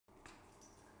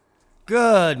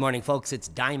Good morning, folks. It's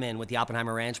Diamond with the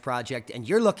Oppenheimer Ranch Project, and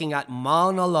you're looking at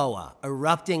Mauna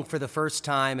erupting for the first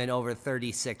time in over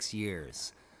 36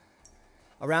 years.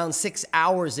 Around 6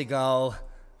 hours ago,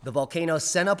 the volcano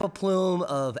sent up a plume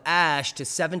of ash to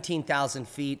 17,000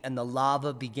 feet, and the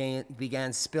lava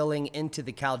began spilling into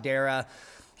the caldera.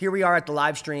 Here we are at the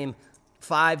live stream,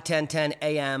 5:10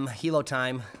 a.m. Hilo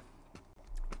time,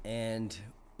 and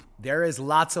there is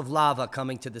lots of lava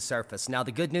coming to the surface. Now,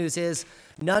 the good news is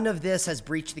none of this has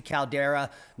breached the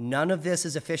caldera. None of this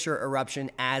is a fissure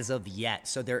eruption as of yet.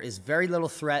 So there is very little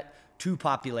threat to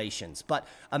populations. But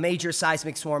a major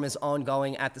seismic swarm is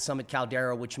ongoing at the summit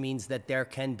caldera, which means that there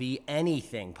can be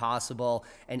anything possible,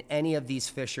 and any of these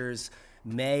fissures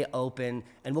may open.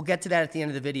 And we'll get to that at the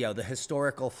end of the video, the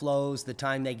historical flows, the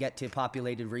time they get to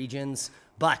populated regions.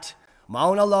 But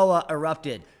Mauna Loa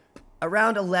erupted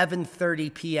around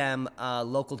 11:30 p.m.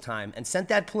 Local time, and sent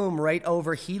that plume right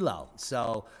over Hilo.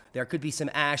 So there could be some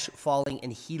ash falling in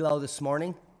Hilo this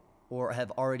morning, or have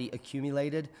already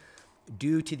accumulated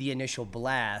due to the initial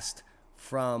blast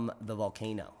from the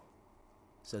volcano.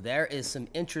 So there is some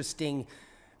interesting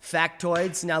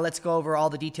factoids. Now let's go over all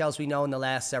the details we know in the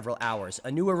last several hours. A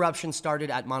new eruption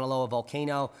started at Mauna Loa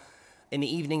Volcano in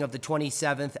the evening of the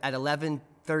 27th at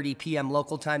 11:30 p.m.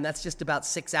 local time. That's just about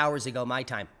 6 hours ago, my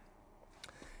time.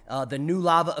 The new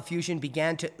lava effusion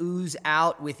began to ooze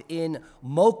out within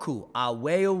Moku,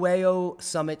 Aweo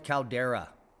Summit Caldera.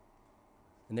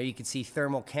 And there you can see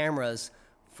thermal cameras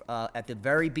at the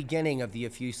very beginning of the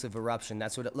effusive eruption.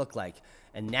 That's what it looked like.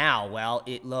 And now, well,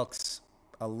 it looks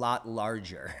a lot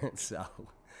larger. So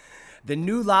the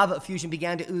new lava effusion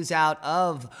began to ooze out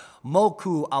of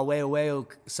Moku, Aweo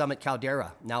Summit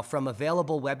Caldera. Now, from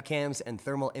available webcams and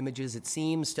thermal images, it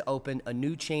seems to open a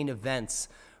new chain of vents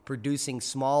producing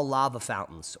small lava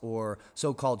fountains, or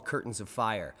so-called curtains of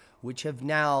fire, which have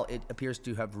now, it appears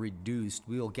to have reduced.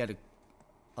 We will get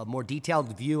a more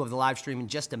detailed view of the live stream in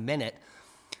just a minute.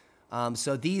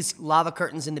 So these lava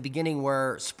curtains in the beginning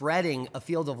were spreading a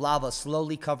field of lava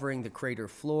slowly covering the crater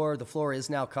floor. The floor is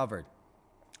now covered.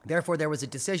 Therefore, there was a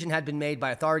decision had been made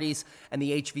by authorities and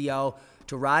the HVO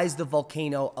to rise the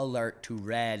volcano alert to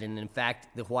red. And in fact,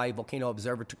 the Hawaii Volcano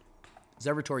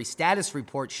Observatory status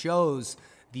report shows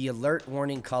the alert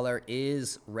warning color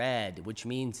is red, which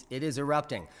means it is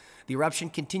erupting. The eruption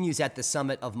continues at the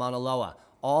summit of Mauna Loa.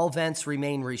 All vents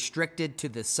remain restricted to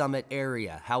the summit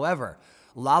area. However,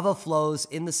 lava flows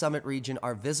in the summit region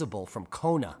are visible from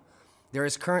Kona. There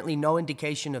is currently no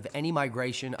indication of any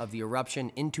migration of the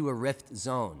eruption into a rift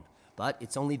zone, but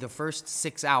it's only the first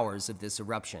 6 hours of this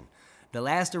eruption. The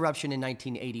last eruption in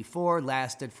 1984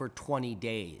 lasted for 20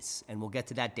 days, and we'll get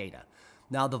to that data.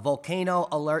 Now, the volcano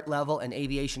alert level and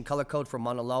aviation color code for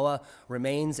Mauna Loa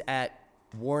remains at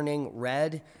warning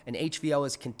red, and HVO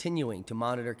is continuing to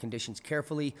monitor conditions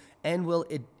carefully and will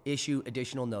issue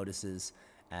additional notices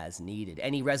as needed.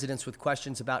 Any residents with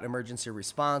questions about emergency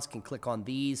response can click on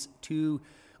these two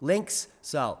links.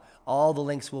 So all the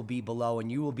links will be below,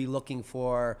 and you will be looking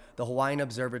for the Hawaiian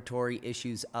Observatory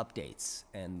issues updates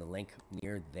and the link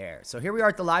near there. So here we are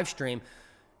at the live stream,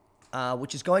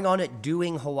 which is going on at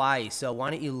Doing Hawaii. So why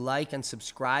don't you like and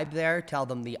subscribe there? Tell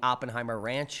them the Oppenheimer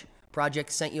Ranch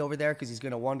Project sent you over there, because he's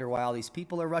going to wonder why all these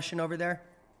people are rushing over there.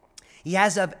 He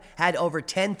has had over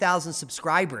 10,000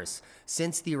 subscribers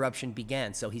since the eruption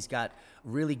began. So he's got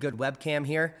really good webcam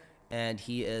here, and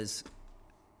he is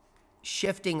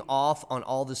shifting off on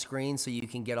all the screens so you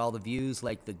can get all the views,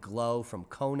 like the glow from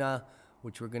Kona,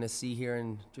 which we're going to see here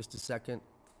in just a second.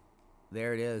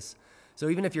 There it is. So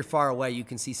even if you're far away, you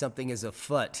can see something is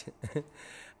afoot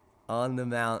on the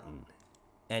mountain.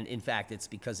 And in fact, it's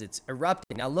because it's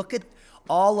erupting. Now look at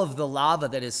all of the lava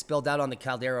that is spilled out on the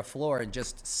caldera floor in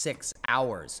just 6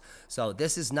 hours. So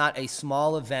this is not a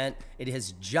small event. It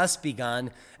has just begun.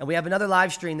 And we have another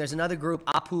live stream. There's another group,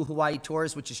 Apu Hawaii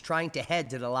Tours, which is trying to head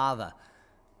to the lava.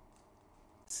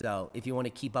 So if you want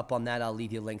to keep up on that, I'll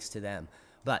leave you links to them.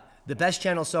 But the best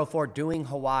channel so far, Doing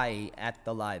Hawaii at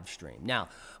the live stream. Now,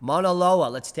 Mauna Loa,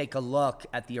 let's take a look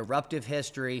at the eruptive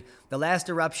history. The last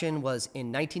eruption was in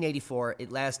 1984.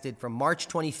 It lasted from March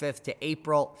 25th to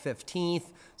April 15th.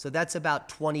 So that's about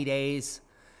 20 days.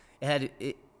 It had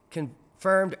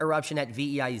confirmed eruption at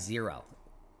VEI 0.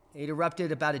 It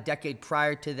erupted about a decade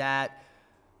prior to that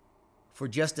for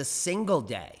just a single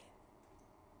day.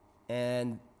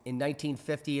 And in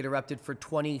 1950, it erupted for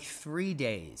 23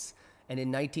 days. And in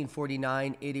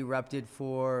 1949, it erupted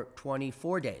for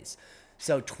 24 days.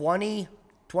 So 20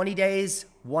 days,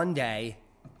 1 day.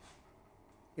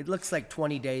 It looks like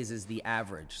 20 days is the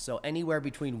average. So anywhere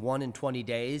between 1 and 20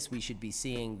 days, we should be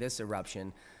seeing this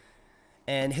eruption.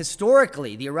 And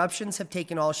historically, the eruptions have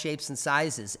taken all shapes and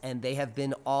sizes, and they have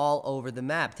been all over the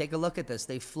map. Take a look at this.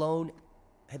 They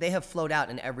have flowed out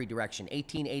in every direction.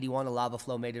 1881, a lava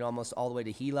flow made it almost all the way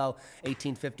to Hilo.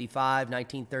 1855,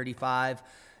 1935.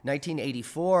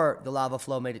 1984, the lava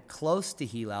flow made it close to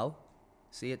Hilo.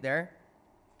 See it there?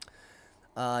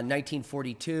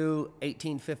 1942,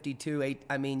 1852,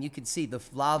 I mean, you can see the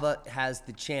lava has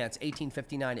the chance.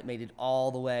 1859, it made it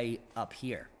all the way up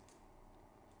here.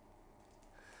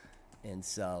 And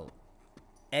so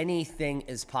anything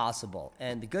is possible.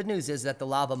 And the good news is that the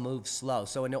lava moves slow.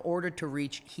 So in order to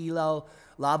reach Hilo,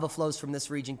 lava flows from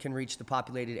this region can reach the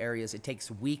populated areas. It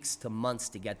takes weeks to months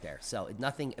to get there. So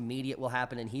nothing immediate will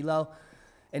happen in Hilo.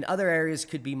 And other areas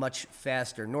could be much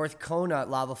faster. North Kona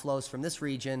lava flows from this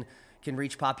region can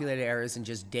reach populated areas in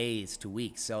just days to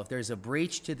weeks. So if there's a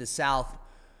breach to the south,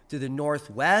 to the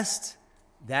northwest,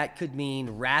 that could mean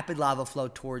rapid lava flow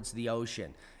towards the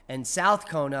ocean. And South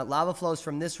Kona, lava flows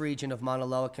from this region of Mauna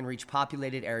Loa can reach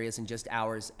populated areas in just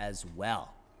hours as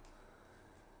well.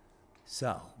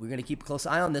 So we're going to keep a close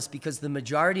eye on this because the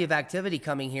majority of activity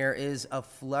coming here is a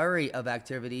flurry of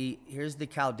activity. Here's the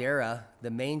caldera,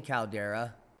 the main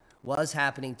caldera was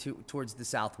happening towards the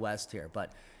southwest here,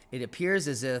 but it appears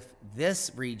as if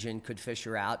this region could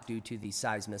fissure out due to the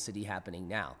seismicity happening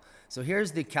now. So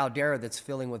here's the caldera that's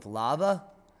filling with lava,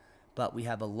 but we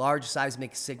have a large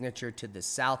seismic signature to the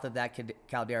south of that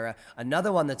caldera.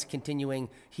 Another one that's continuing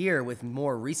here with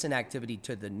more recent activity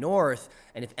to the north.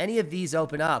 And if any of these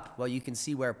open up, well, you can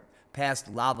see where past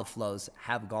lava flows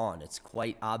have gone. It's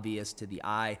quite obvious to the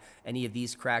eye. Any of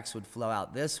these cracks would flow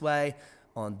out this way.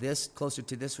 On this, closer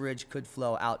to this ridge, could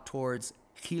flow out towards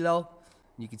Hilo.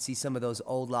 You can see some of those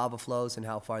old lava flows and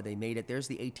how far they made it. There's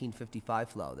the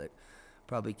 1855 flow that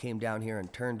probably came down here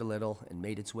and turned a little and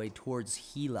made its way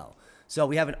towards Hilo. So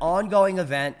we have an ongoing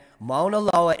event. Mauna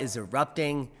Loa is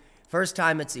erupting. First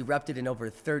time it's erupted in over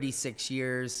 36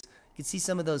 years. You can see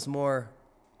some of those more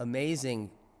amazing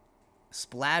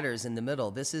splatters in the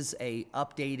middle. This is a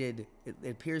updated, it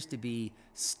appears to be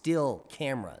still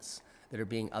cameras that are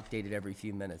being updated every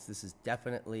few minutes. This is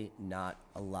definitely not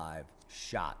a live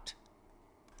shot.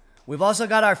 We've also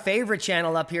got our favorite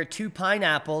channel up here, Two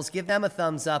Pineapples. Give them a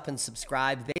thumbs up and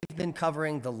subscribe. They've been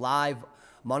covering the live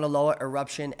Mauna Loa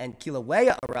eruption and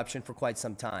Kilauea eruption for quite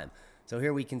some time. So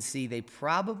here we can see they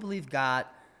probably have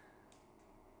got,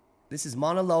 this is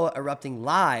Mauna Loa erupting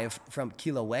live from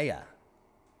Kilauea.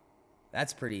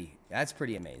 That's pretty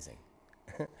amazing.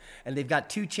 And they've got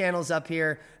two channels up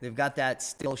here. They've got that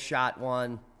still shot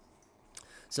one.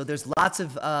 So there's lots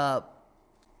of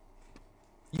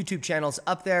YouTube channels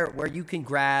up there where you can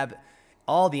grab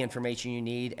all the information you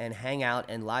need and hang out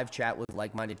and live chat with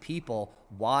like-minded people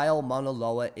while Mauna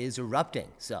Loa is erupting.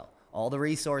 So all the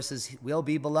resources will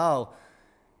be below,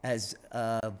 as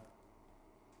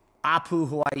Apu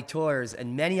Hawaii Tours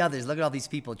and many others. Look at all these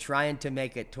people trying to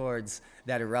make it towards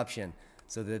that eruption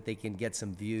so that they can get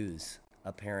some views,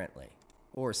 apparently,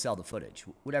 or sell the footage,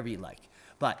 whatever you like.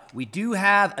 But we do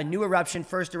have a new eruption,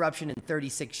 first eruption in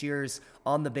 36 years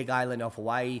on the big island of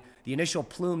Hawaii. The initial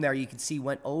plume there you can see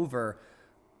went over,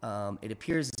 it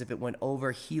appears as if it went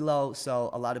over Hilo, so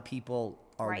a lot of people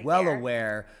are right well there.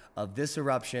 Aware of this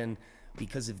eruption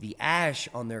because of the ash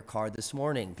on their car this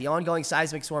morning. The ongoing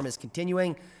seismic swarm is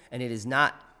continuing, and it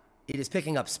is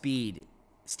picking up steam,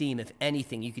 if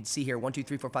anything. You can see here, 1, 2,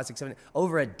 3, 4, 5, 6, 7,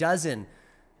 over a dozen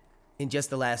in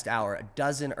just the last hour, a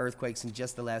dozen earthquakes in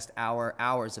just the last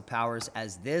hours of powers,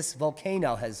 as this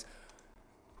volcano has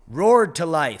roared to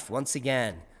life once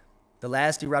again. The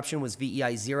last eruption was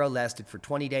VEI 0, lasted for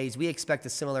 20 days. We expect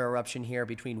a similar eruption here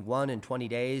between 1 and 20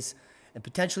 days, and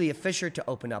potentially a fissure to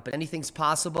open up. But anything's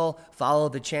possible. Follow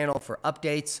the channel for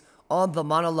updates on the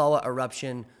Mauna Loa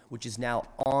eruption, which is now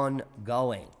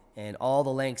ongoing. And all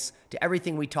the links to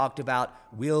everything we talked about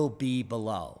will be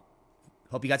below.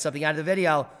 Hope you got something out of the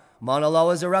video. Mauna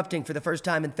Loa is erupting for the first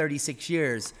time in 36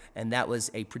 years, and that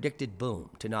was a predicted boom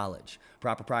to knowledge.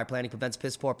 Proper prior planning prevents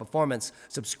piss poor performance.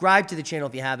 Subscribe to the channel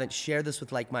if you haven't. Share this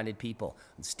with like-minded people.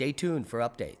 And stay tuned for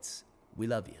updates. We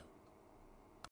love you.